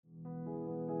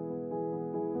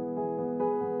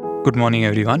Good morning,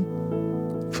 everyone.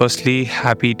 Firstly,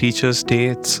 happy Teachers' Day.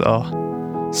 It's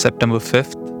September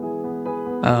 5th.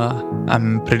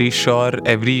 I'm pretty sure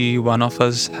every one of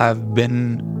us have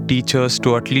been teachers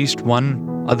to at least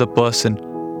one other person.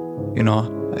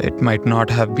 It might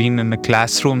not have been in a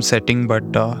classroom setting,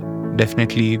 but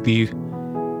definitely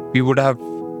we would have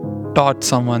taught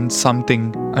someone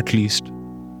something at least.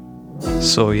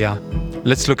 So yeah,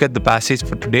 let's look at the passage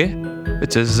for today,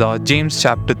 which is James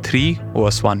chapter 3,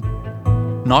 verse 1.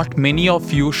 Not many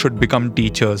of you should become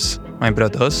teachers, my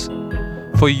brothers,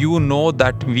 for you know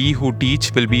that we who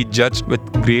teach will be judged with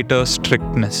greater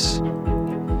strictness.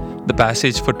 The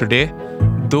passage for today,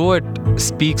 though it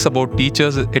speaks about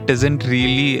teachers, it isn't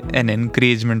really an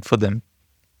encouragement for them.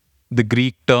 The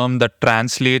Greek term that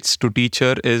translates to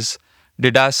teacher is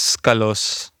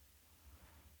didaskalos.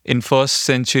 In first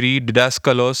century,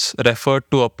 didaskalos referred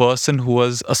to a person who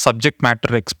was a subject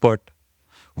matter expert,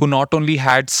 who not only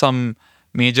had some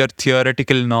major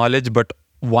theoretical knowledge, but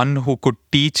one who could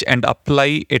teach and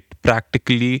apply it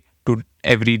practically to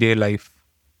everyday life.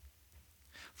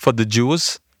 For the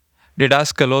Jews,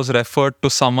 didaskalos referred to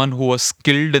someone who was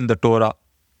skilled in the Torah,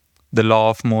 the law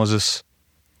of Moses,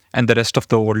 and the rest of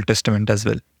the Old Testament as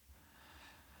well.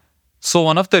 So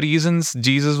one of the reasons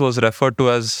Jesus was referred to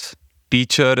as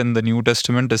teacher in the New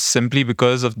Testament is simply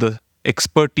because of the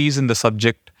expertise in the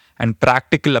subject and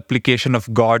practical application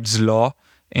of God's law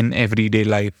in everyday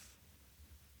life.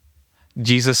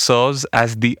 Jesus serves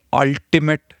as the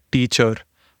ultimate teacher,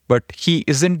 but he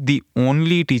isn't the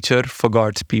only teacher for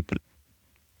God's people.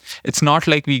 It's not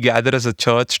like we gather as a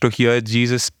church to hear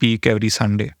Jesus speak every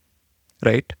Sunday,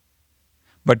 right?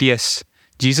 But yes,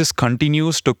 Jesus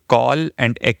continues to call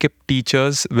and equip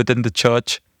teachers within the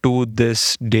church to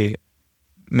this day.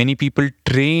 Many people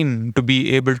train to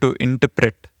be able to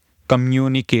interpret,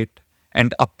 communicate,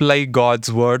 and apply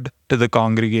God's word to the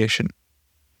congregation.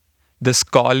 This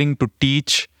calling to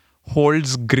teach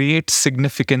holds great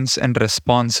significance and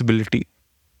responsibility.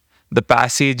 The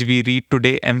passage we read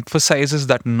today emphasizes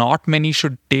that not many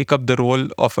should take up the role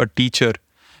of a teacher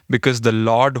because the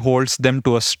Lord holds them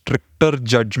to a stricter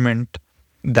judgment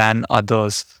than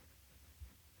others.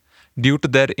 Due to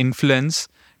their influence,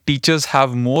 teachers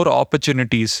have more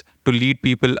opportunities to lead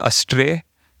people astray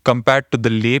compared to the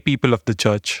lay people of the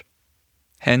church.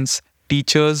 Hence,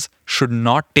 teachers should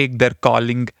not take their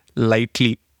calling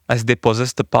lightly, as they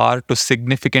possess the power to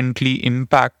significantly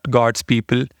impact God's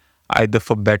people either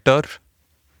for better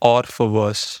or for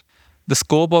worse. The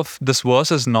scope of this verse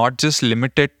is not just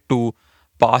limited to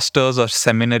pastors or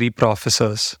seminary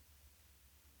professors.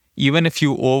 Even if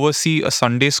you oversee a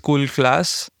Sunday school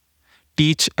class,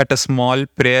 teach at a small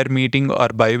prayer meeting or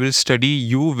Bible study,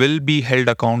 you will be held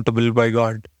accountable by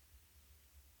God.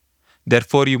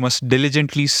 Therefore, you must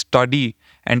diligently study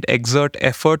and exert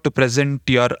effort to present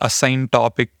your assigned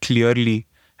topic clearly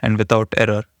and without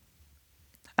error.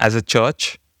 As a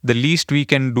church, the least we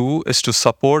can do is to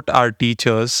support our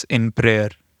teachers in prayer,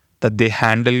 that they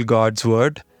handle God's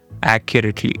word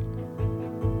accurately.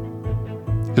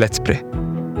 Let's pray.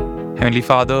 Heavenly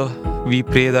Father, we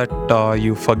pray that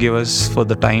you forgive us for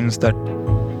the times that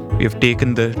we have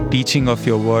taken the teaching of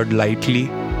your word lightly.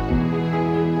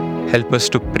 Help us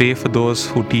to pray for those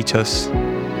who teach us.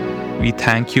 We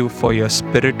thank you for your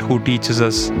Spirit who teaches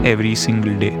us every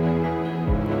single day.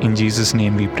 In Jesus'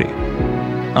 name we pray.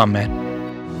 Amen.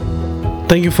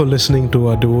 Thank you for listening to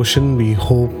our devotion. We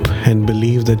hope and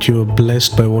believe that you are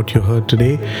blessed by what you heard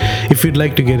today. If you'd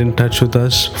like to get in touch with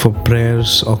us for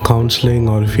prayers or counseling,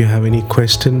 or if you have any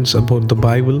questions about the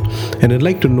Bible and would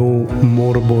like to know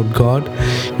more about God,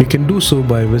 you can do so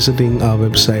by visiting our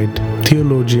website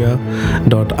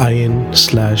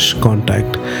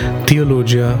theologia.in/contact.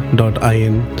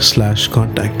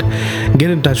 theologia.in/contact. Get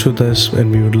in touch with us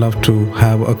and we would love to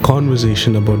have a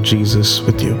conversation about Jesus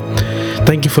with you.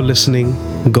 Thank you for listening.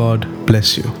 God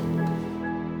bless you.